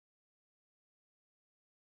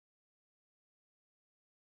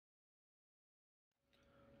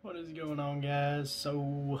What is going on, guys?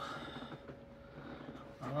 So,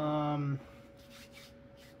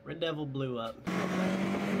 Red Devil blew up.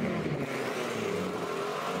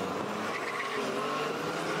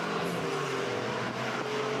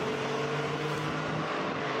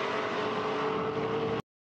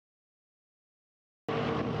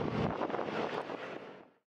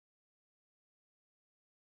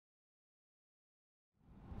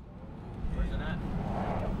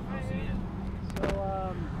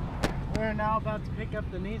 We're now about to pick up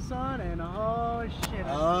the Nissan, and oh shit!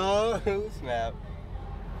 Oh snap!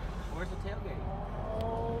 Where's the tailgate?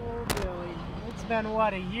 Oh Billy, it's been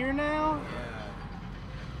what, a year now?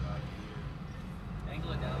 Yeah.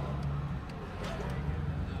 Angle it down.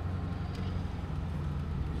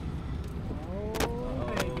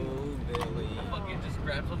 Oh baby! Billy! Fucking just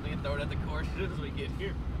grab something and throw it at the car as soon as we get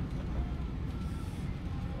here.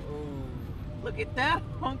 Oh. Look at that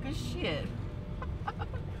hunk of shit.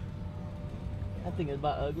 That thing is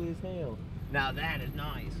about ugly as hell. Now that is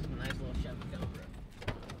nice. A nice little Chevy Cobra.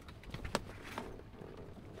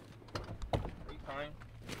 Are you fine?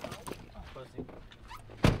 Pussy.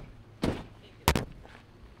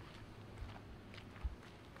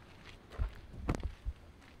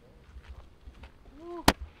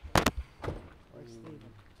 Where's Steven?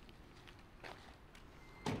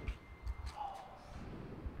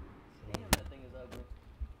 Damn, that thing is ugly.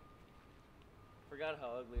 Forgot how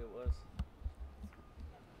ugly it was.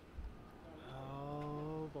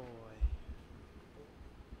 Oh boy.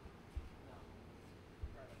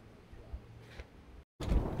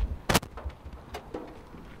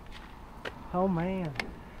 Oh man.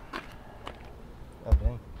 Oh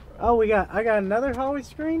dang! Oh, I got another Holly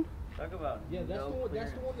screen? Talk about Yeah, that's no the one.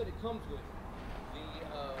 That's the clearance. one that it comes with.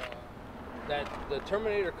 The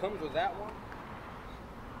Terminator comes with that one.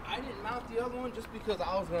 I didn't mount the other one just because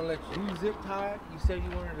I was gonna let you zip tie it. You said you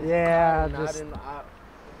wanted to. Yeah, zip tie it, and just-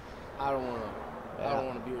 I don't want to. I don't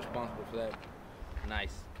want to be responsible for that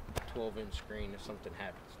nice 12-inch screen if something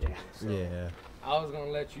happens to it. So Yeah. I was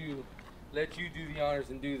gonna let you do the honors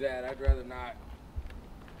and do that. I'd rather not.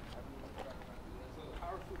 So the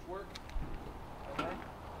power switch work. Okay.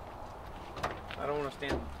 I don't want to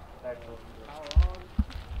stand back. Power on.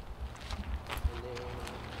 And then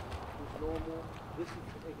this normal. This is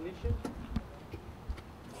ignition.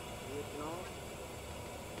 Ignition on.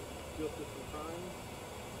 Filter some time.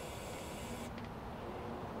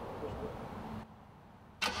 Push button.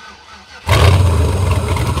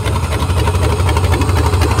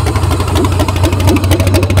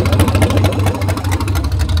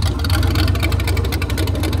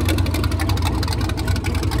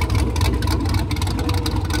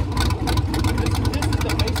 This is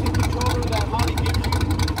the basic controller that Holly gives you.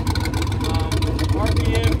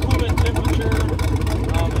 RPM, coolant temperature,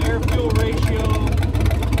 air-fuel ratio,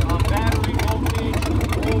 battery voltage,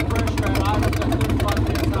 oil pressure at idle at 35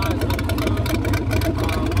 psi is really good.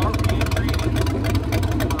 RPM reading.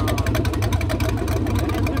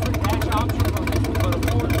 It has different dash options on this one, but of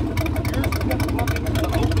course, yours is going to plug into the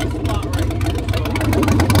open slot right here.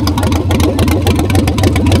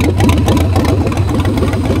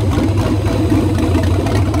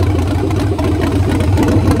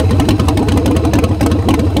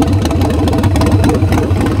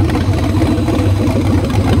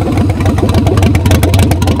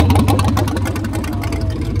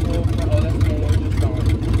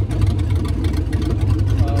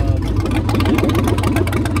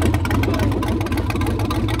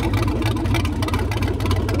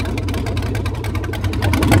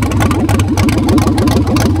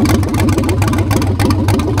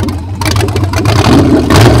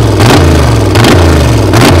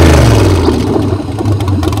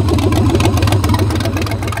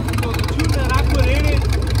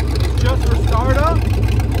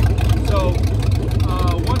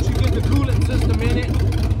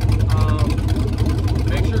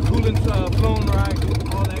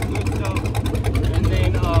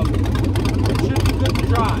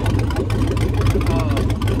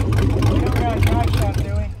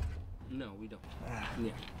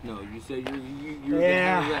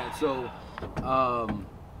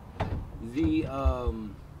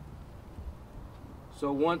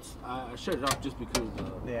 So once I shut it off just because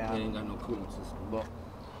it ain't got no cooling system. But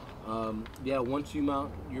yeah, once you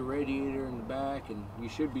mount your radiator in the back, and you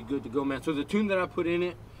should be good to go, man. So the tune that I put in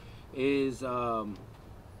it is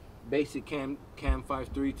basic Cam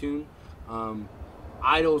 5.3 tune.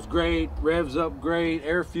 Idle's great, revs up great,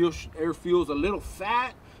 air fuel's a little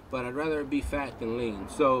fat, but I'd rather it be fat than lean.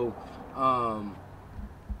 So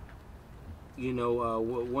you know,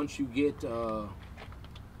 once you get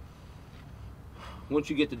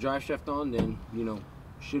the drive shaft on, then, you know,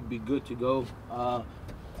 should be good to go.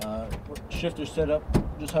 Shifter setup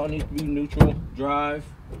just how it needs to be, neutral, drive.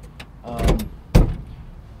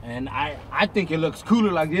 And I think it looks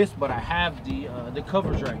cooler like this, but I have the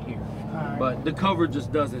covers right here. Right. But the cover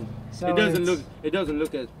just doesn't. So it doesn't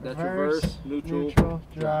look at that's reverse, neutral,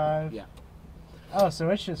 drive. Yeah. Oh, so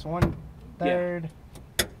it's just 1/3,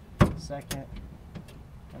 second,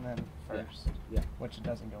 and then first. Yeah. Which it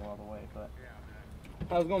doesn't go all the way, but.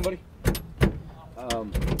 How's it going, buddy?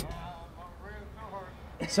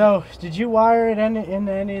 So, did you wire it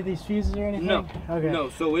into any of these fuses or anything? No. Okay. No.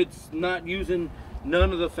 So it's not using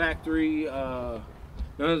none of the factory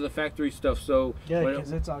stuff. So Good,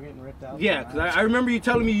 because it's all getting ripped out. yeah, because I remember you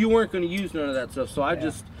telling me you weren't going to use none of that stuff. So I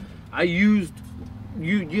used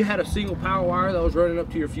you had a single power wire that was running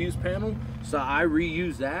up to your fuse panel, so I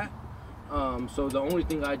reused that. So the only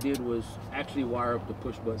thing I did was actually wire up the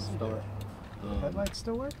push button start. Headlights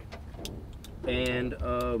still work? And I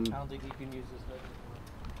don't think you can use this.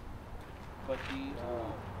 but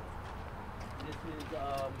this is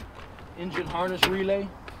engine harness relay,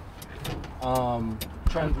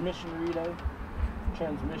 transmission relay,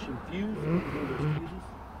 transmission fuse.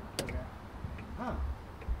 Okay. Huh.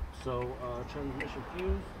 So transmission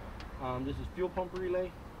fuse. This is fuel pump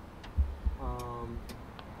relay.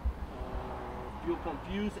 Fuel pump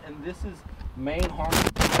fuse, and this is main harness,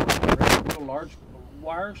 real large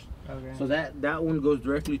wires. Okay. So that one goes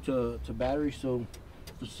directly to battery. So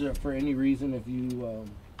for any reason, if you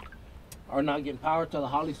are not getting power to the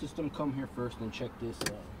Holley system, come here first and check this.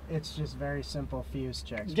 It's just very simple fuse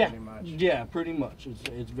checks, Yeah, pretty much. yeah, pretty much.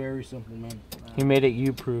 It's very simple, man. He made it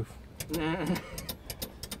you-proof.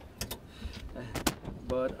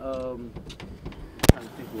 But I'm trying to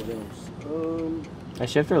think what else. That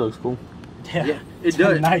shifter looks cool. Yeah, Yeah, it it's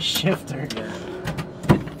does. a nice shifter.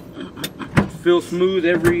 Feels smooth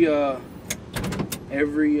every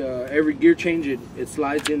gear change. It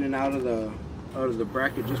slides in and out of the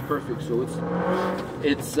bracket just perfect. So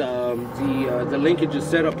it's the linkage is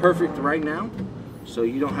set up perfect right now, so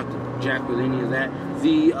you don't have to jack with any of that.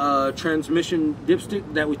 The transmission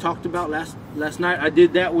dipstick that we talked about last night, I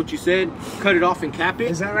did that, what you said, cut it off and cap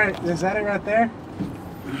it. Is that right? Is that it right there?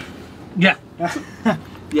 Yeah.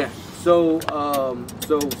 Yeah. So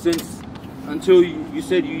since until you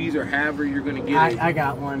said you either have or you're gonna get I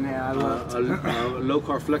got one. Yeah, I looked. a low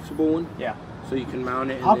car flexible one. Yeah. So you can mount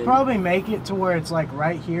it. And I'll then, probably make it to where it's like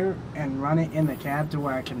right here and run it in the cab to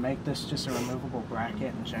where I can make this just a removable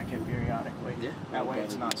bracket and check it periodically. Yeah. That way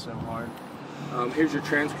it's not so hard. Here's your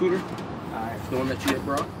transcooter, Alright. the one that you had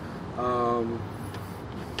brought.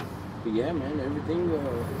 But yeah, man, everything.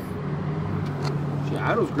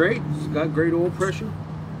 Idle's great. It's got great oil pressure.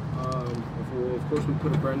 Of course, we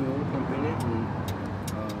put a brand new oil pump in it, and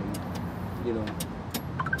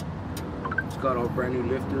it's got all brand new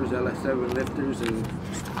lifters, LS7 lifters, and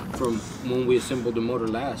from when we assembled the motor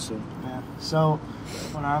last. So. Yeah. So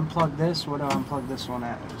when I unplug this, what do I unplug this one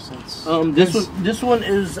at? Since This one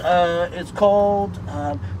is it's called.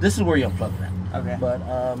 This is where you unplug that. Okay. But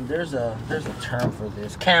there's a term for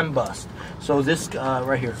this, cam bus. So this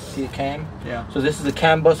right here, see a cam? Yeah. So this is a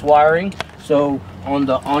cam bus wiring. So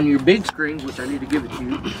on your big screen, which I need to give it to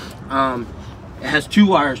you, it has two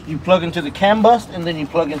wires. You plug into the cam bus, and then you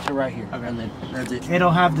plug into right here. Okay. And then that's it. It'll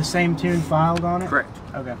have the same tune filed on it? Correct.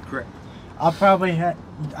 Okay. Correct. I'll probably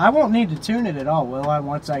I won't need to tune it at all, will I,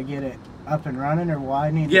 once I get it up and running, or will I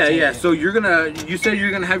need to take it? So you said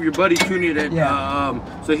you're gonna have your buddy tune it at,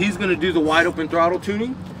 so he's gonna do the wide open throttle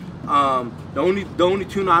tuning. The only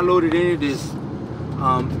tune I loaded in it is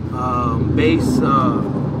a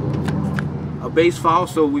bass file,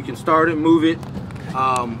 so we can start it, move it,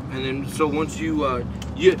 and then so once you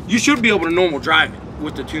should be able to normal drive it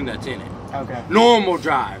with the tune that's in it. Okay. Normal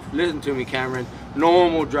drive. Listen to me, Cameron.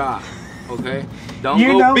 Normal drive. Okay. Don't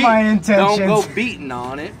my intentions. Don't go beating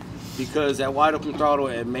on it, because that wide open throttle,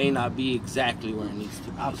 it may not be exactly where it needs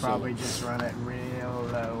to be. I'll probably just run it real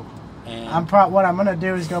low. And what I'm gonna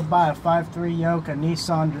do is go buy a 5.3 yoke, a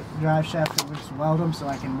Nissan drive shaft, and just weld them so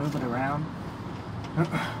I can move it around.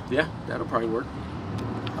 yeah, that'll probably work.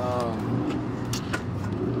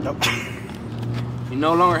 Nope. You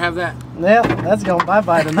no longer have that. Yeah, that's going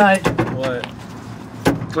bye-bye tonight. What?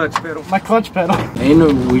 Clutch pedal. My clutch pedal. Ain't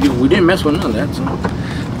no, we didn't mess with none of that. So.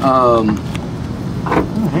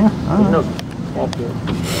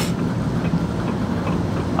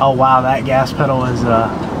 Oh wow, that gas pedal is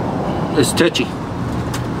It's touchy.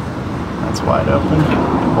 that's wide open.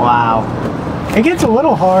 Wow. It gets a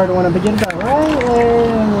little hard when it begins about right there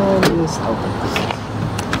and then it just opens.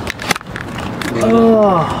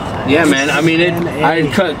 Oh. Yeah, man. I mean, I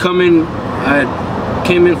had come in. I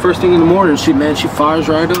came in first thing in the morning. She fires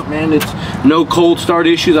right up, man. It's no cold start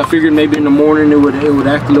issues. I figured maybe in the morning it would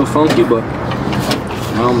act a little funky, but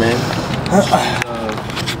no, man.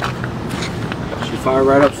 She fired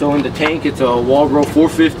right up. So in the tank, it's a Walbro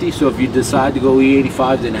 450. So if you decide to go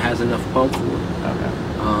E85, then it has enough pump for it. Okay.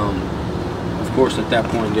 Of course, at that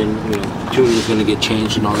point, then you know, tuning is going to get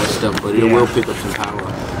changed and all that stuff, but it will pick up some power.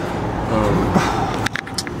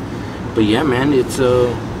 But yeah, man, it's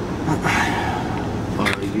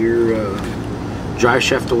your drive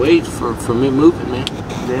shaft away from it moving, man.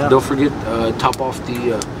 Yeah. Don't forget top off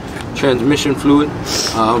the transmission fluid.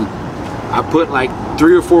 I put like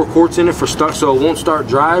 3 or 4 quarts in it for start, so it won't start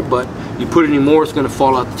dry. But you put any more, it's going to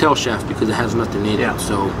fall out the tail shaft because it has nothing in it.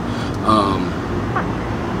 So,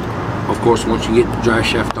 of course, once you get the drive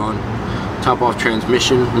shaft on, top off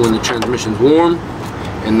transmission when the transmission's warm,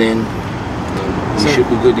 and then you should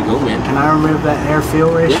be good to go, man. Can I remove that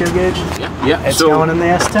air-fuel ratio gauge? Yeah. It's going in the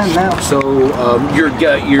S10 now. So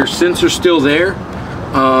your sensor's still there,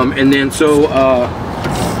 and then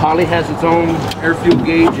Holley has its own air-fuel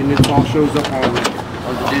gauge, and it all shows up on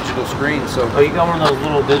the digital screen. So you got one of those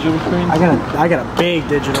little digital screens? I got a big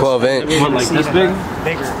digital. 12 inch. What, like this big?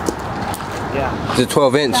 Bigger. Yeah. It's a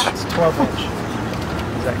 12 inch. It's 12 inch.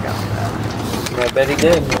 Does that count? I bet he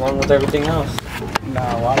did, along with everything else. No,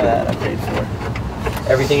 a lot of that I paid for.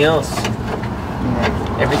 Everything else.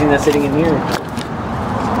 Everything that's sitting in here.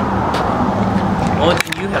 The only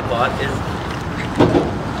thing you have bought is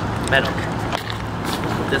metal.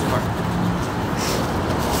 This part.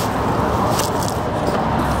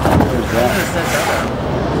 What is that?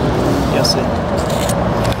 Yes, it.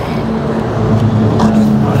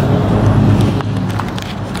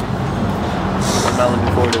 I'm not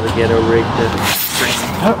looking forward to the ghetto rig to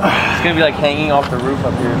it's gonna be like hanging off the roof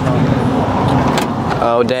up here or something.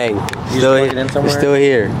 Oh dang. It's still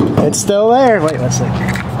here. It's still there. Wait, let's see.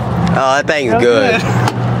 Oh, that thing's good.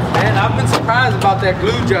 man, I've been surprised about that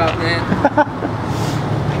glue job, man.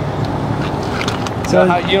 So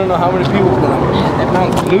you don't know how many people are like, man, that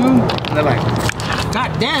mounts glue, and they're like,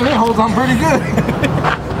 God damn, it holds on pretty good.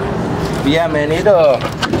 But yeah, man, it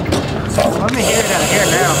let me hear it out here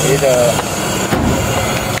now.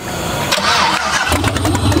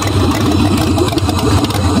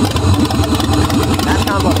 That's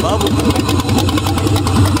not my bubble.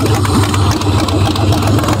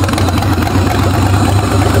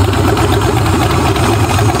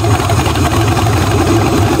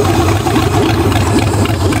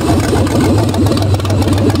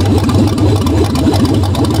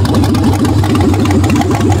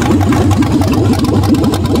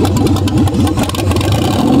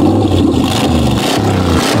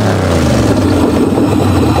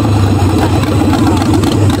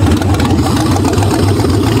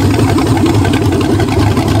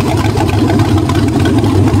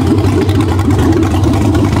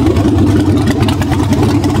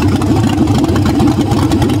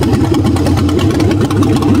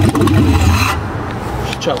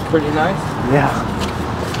 pretty nice. Yeah.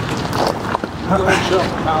 Go ahead and show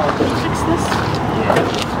power. Fix this? Yeah.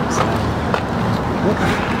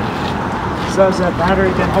 So has that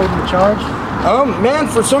battery been holding the charge? Man,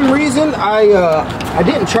 for some reason I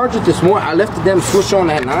didn't charge it this morning. I left the damn switch on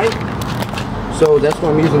at night, so that's why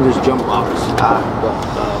I'm using this jump box.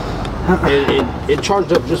 But it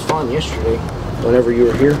charged up just fine yesterday. Whenever you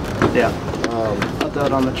were here. Yeah. Put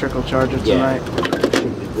that on the trickle charger tonight.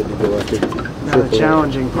 Should be good to go after. Now the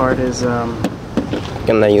challenging part is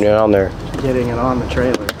Getting that unit on there. getting it on the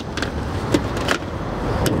trailer.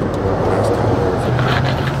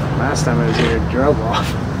 Last time it was here, it drove off.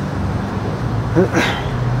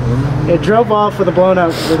 It drove off with a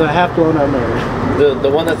half blown out motor. The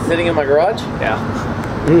one that's sitting in my garage? Yeah.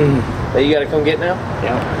 That you gotta come get now?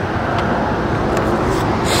 Yeah.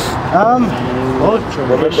 Well,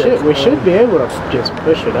 we should be able to just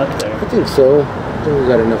push it up there. I think so. I think we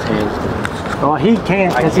got enough hands. Well, he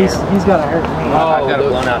can't because he's got a hurt knee. I've got a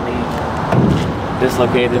blown out knee.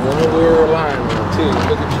 Dislocated. We were relying on too.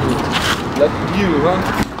 Look at you. Look at you, huh?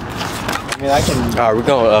 I mean, I can. Alright, we're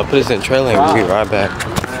gonna put this in the trailer and we'll be right back.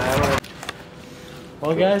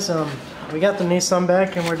 Well, guys, we got the Nissan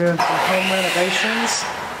back and we're doing some home renovations.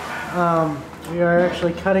 We are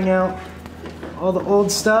actually cutting out all the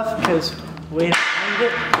old stuff because we don't need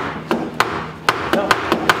it.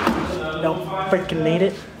 Don't freaking need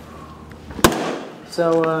it.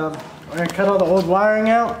 So we're gonna cut all the old wiring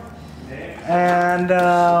out and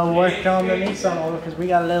work on the Nissan over because we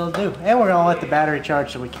got a little to do. And we're gonna let the battery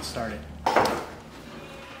charge so we can start it.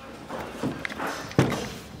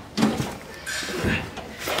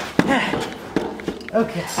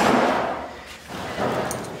 Okay.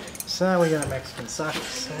 So we got a Mexican socket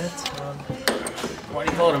set. Why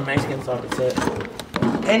do you call it a Mexican socket set?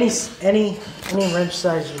 Any wrench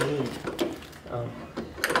size you need.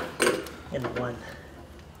 In one.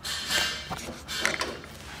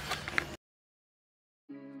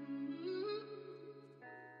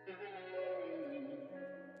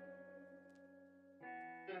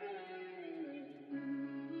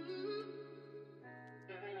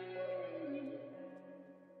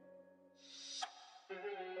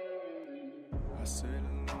 I sit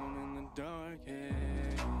alone in the dark, hey.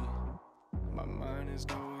 My mind is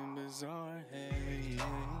going bizarre, hey.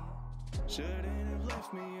 Shouldn't have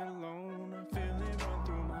left me alone. I feel it run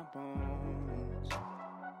through my bones.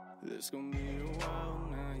 This gon' be a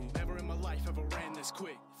wild night. Never in my life ever ran this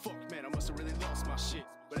quick. Fuck, man, I must have really lost my shit.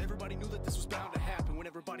 But everybody knew that this was bound to happen. When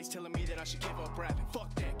everybody's telling me that I should give up rapping.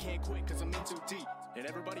 Fuck that, can't quit cause I'm in too deep. And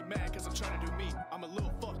everybody mad cause I'm trying to do me. I'm a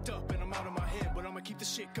little fucked up and I'm out of my head, but I'ma keep the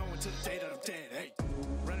shit going till the day that I'm dead. Hey,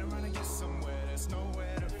 running around and get somewhere that's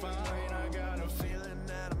nowhere to find. I got a feeling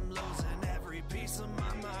that I'm losing every piece of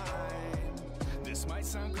my mind. This might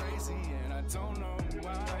sound crazy and I don't know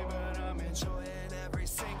why, but I'm enjoying every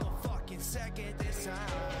single fucking second this time.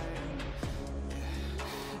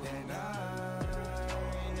 And I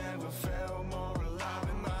never felt more alive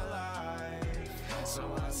in my life. So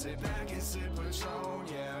I sit back and sip Patron,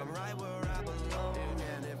 yeah, I'm right where I belong.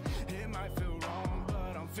 And if it might feel wrong,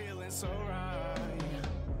 but I'm feeling so right.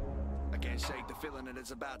 I can't shake the feeling that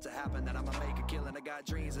it's about to happen, that I'ma make a killing. I got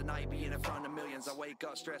dreams at night, being in front of millions. I wake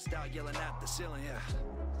up stressed out, yelling at the ceiling, yeah.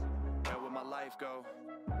 Where will my life go?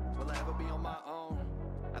 Will I ever be on my own?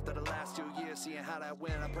 After the last 2 years, seeing how that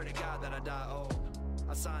went, I pray to God that I die old.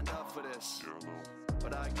 I signed up for this,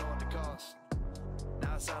 but I ignored the cost.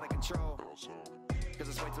 Now it's out of control, cause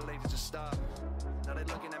it's way too late to just stop. Now they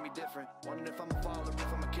looking at me different, wondering if I'm a fall or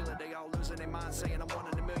if I'm a killer. They all losing their mind, saying I'm 1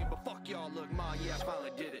 in a million, but fuck y'all, look, ma, yeah, I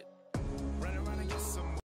finally did it. Run around and get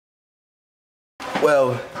some.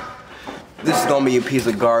 Well, this is gonna be a piece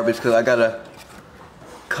of garbage because I gotta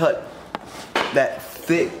cut that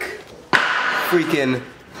thick freaking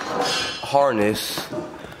harness.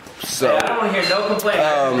 So I don't want to hear no complaint.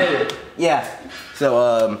 I did it. Yeah.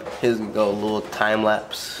 So here's gonna go a little time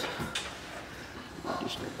lapse.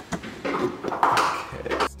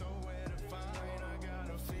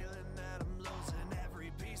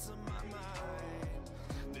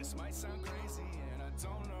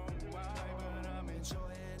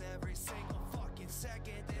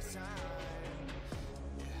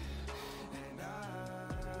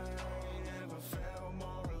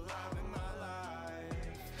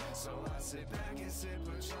 So I sit back and sip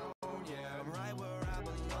Patron, yeah, I'm right where I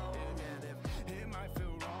belong. And if it might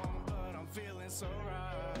feel wrong, but I'm feeling so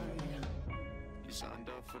right. You signed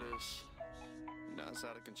up for this, now it's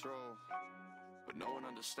out of control, but no one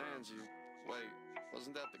understands you. Wait,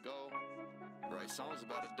 wasn't that the goal? Write songs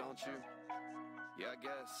about it, don't you? Yeah, I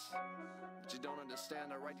guess. But you don't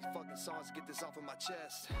understand, I write these fucking songs to get this off of my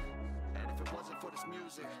chest. And if it wasn't for this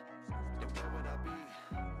music, then where would I be?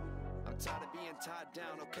 I'm tired of being tied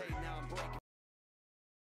down, okay, now I'm breaking.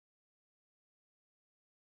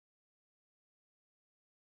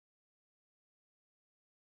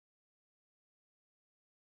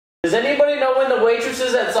 Does anybody know when the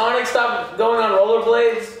waitresses at Sonic stopped going on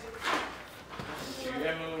rollerblades?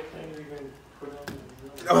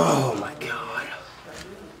 Oh my god.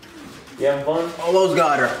 You having fun? Almost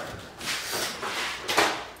got her.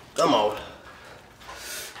 Come on.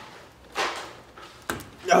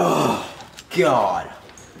 Oh god.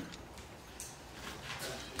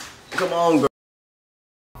 Come on, girl.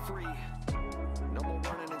 Free. No more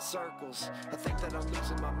running in circles. I think that I'm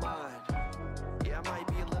losing my mind. Yeah, I might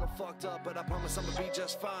be a little fucked up, but I promise I'm gonna be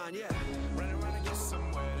just fine, yeah. Running around and get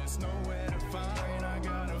somewhere that's nowhere to find. I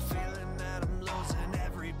got a feeling that I'm losing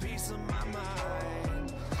every piece of my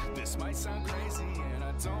mind. This might sound crazy and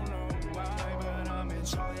I don't know why, but I'm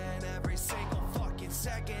enjoying every single fucking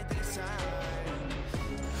second this time.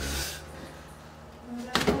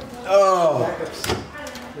 Oh.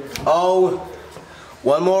 Oh.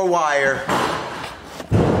 One more wire.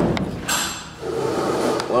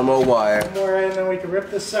 One more wire. One more and then we can rip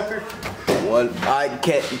this sucker. One.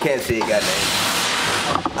 You can't see it,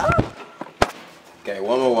 goddamn. Okay,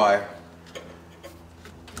 one more wire.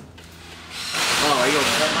 Oh, you gonna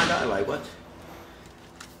cut my guy? Like what?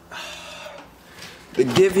 To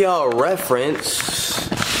give y'all a reference.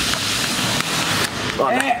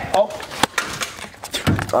 I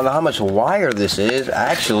don't know how much wire this is,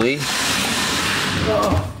 actually.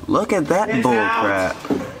 Look at that bull crap.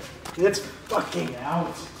 It's fucking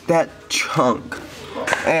out. That chunk.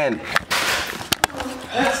 And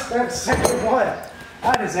that's second one.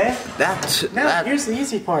 That is it. Now, here's the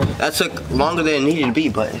easy part. That took longer than it needed to be,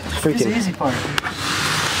 but freaking. Here's the easy part.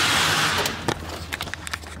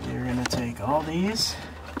 You're gonna take all these.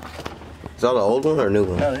 Is that the old one or new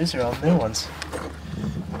one? No, these are all new ones.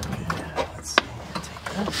 Okay, let's see. Take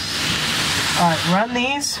that. Alright, run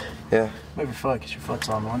these. Yeah. Move your foot, because your foot's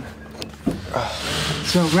on one.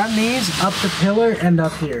 So run these up the pillar and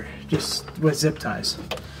up here, just with zip ties.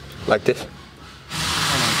 Like this?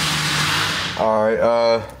 Alright,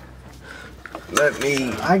 let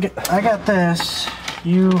me... I got this.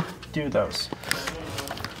 You do those.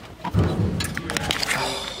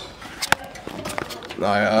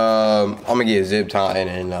 Alright, I'm gonna get a zip tie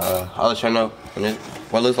and I'll let y'all know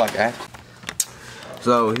what it looks like after.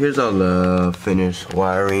 So here's all the finished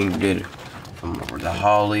wiring. Did it from the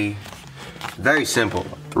Holley. Very simple.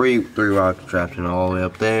 Three rock straps and all the way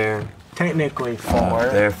up there. Technically 4.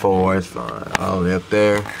 There 4, it's fine. All the way up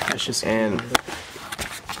there. That's just and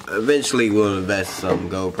eventually we'll invest some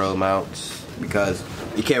GoPro mounts because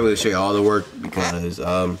you can't really show you all the work because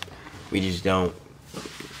we just don't.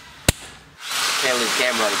 Can't leave the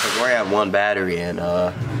camera on because we have one battery and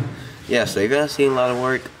yeah, so if you guys seen a lot of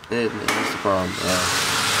work, that's the problem.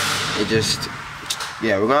 It just,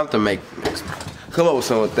 yeah, we're gonna have to come up with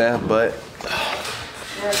something with that, but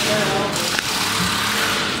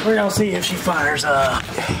we're gonna see if she fires up.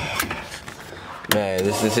 man,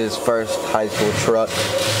 this is his first high school truck.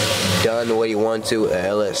 Done the way he wanted to, a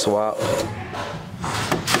LS swap.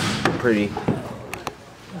 Pretty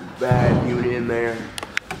bad unit in there.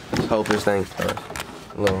 Let's hope this thing starts.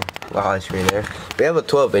 A little high screen there. We have a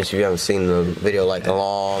 12-inch if you haven't seen the video like a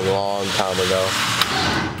long time ago.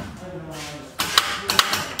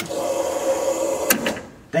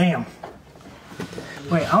 Damn.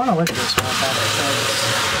 Wait, I wanna look at this one.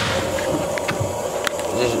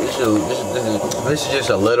 This is just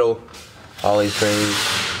a little Holley screen.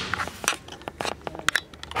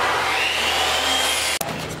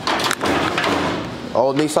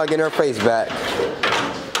 Old Nissan getting her face back.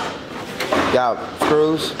 Got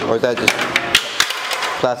screws, or is that just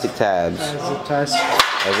plastic tabs? Zip ties.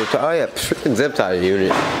 Oh yeah, freaking zip tie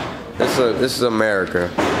unit. This is America.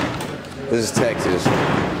 This is Texas.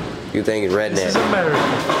 You think it's redneck? This is America.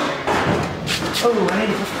 Oh, I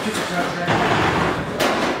need to put the pictures out there.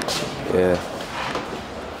 Yeah.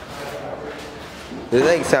 This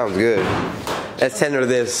thing sounds good. Let's tender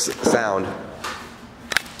this sound.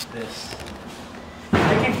 This.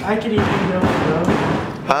 I could equally go for both.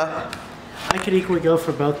 Huh? I could equally go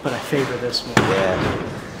for both, but I favor this one.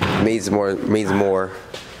 Yeah. Means more.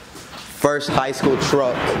 First high school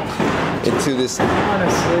truck into this.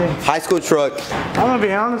 Honestly. High school truck. I'm gonna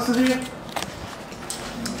be honest with you.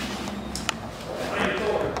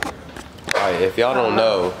 Alright, if y'all don't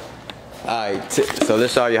know. Alright, so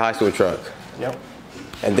this is all your high school truck. Yep.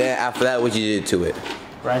 And then after that, what you did to it?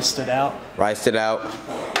 Riced it out. Riced it out.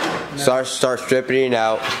 No. Start stripping it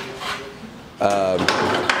out.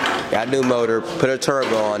 Got a new motor. Put a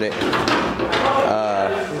turbo on it.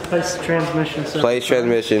 Replace the transmission. Replace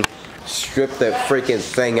transmission. Strip the freaking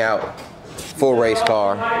thing out. Full race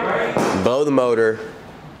car. Blow the motor.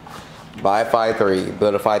 Buy a 5.3.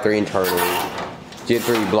 Build a 5.3 internally. Gen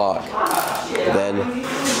 3 block. Then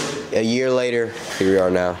a year later, here we are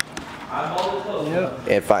now. Yep.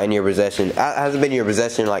 And in your possession. It hasn't been in your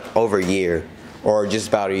possession like over a year. Or just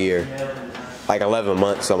about a year. Like 11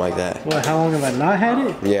 months, something like that. What, how long have I not had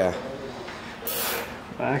it? Yeah.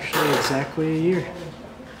 Actually, exactly a year.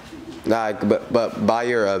 Nah, but by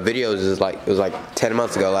your videos it was like 10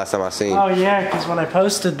 months ago last time I seen. Oh yeah, because when I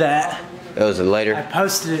posted that, It was later. I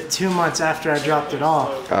posted it 2 months after I dropped it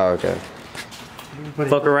off. Oh, okay.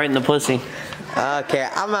 Fuck her right in the pussy. Okay,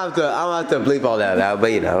 I'm gonna have to bleep all that out,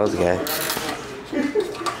 but you know, it's okay.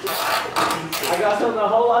 I got something a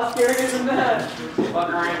whole lot scarier than that. Fuck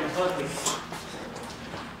her right in the pussy.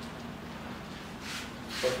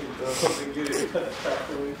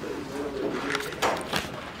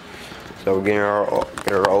 So we're getting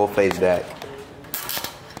our old face back.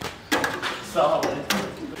 Solid.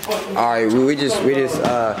 Alright, we just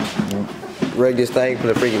rigged this thing, put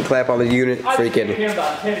a freaking clamp on the unit, freaking.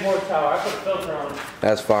 About 10 horsepower. I put a filter on.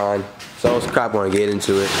 That's fine. So it's crap wanna get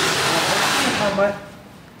into it. How much?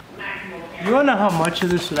 You wanna know how much of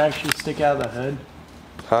this would actually stick out of the hood?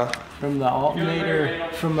 Huh? From the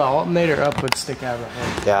alternator up would stick out of the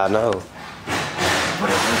hood. Yeah, I know. But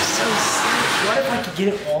it looks so sick. What if I could get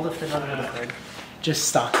it all to fit under the hood? Just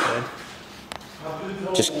stock hood.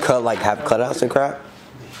 Just have cutouts and crap?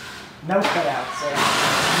 No cutouts.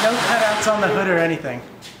 No cutouts on the hood or anything.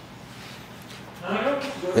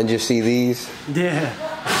 And you see these? Yeah.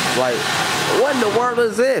 Like, what in the world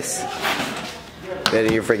is this?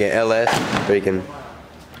 Then your freaking LS, freaking.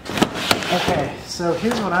 Okay, so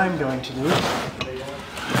here's what I'm going to do.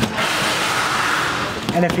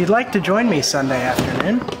 And if you'd like to join me Sunday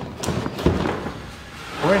afternoon,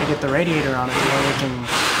 we're gonna get the radiator on it before we can.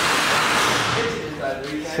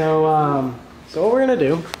 So what we're gonna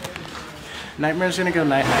do? Nightmare's gonna go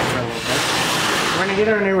night night for a little bit. We're gonna get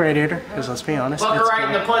our new radiator, because let's be honest, Fuck her it's right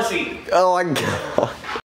in the pussy. Oh my god.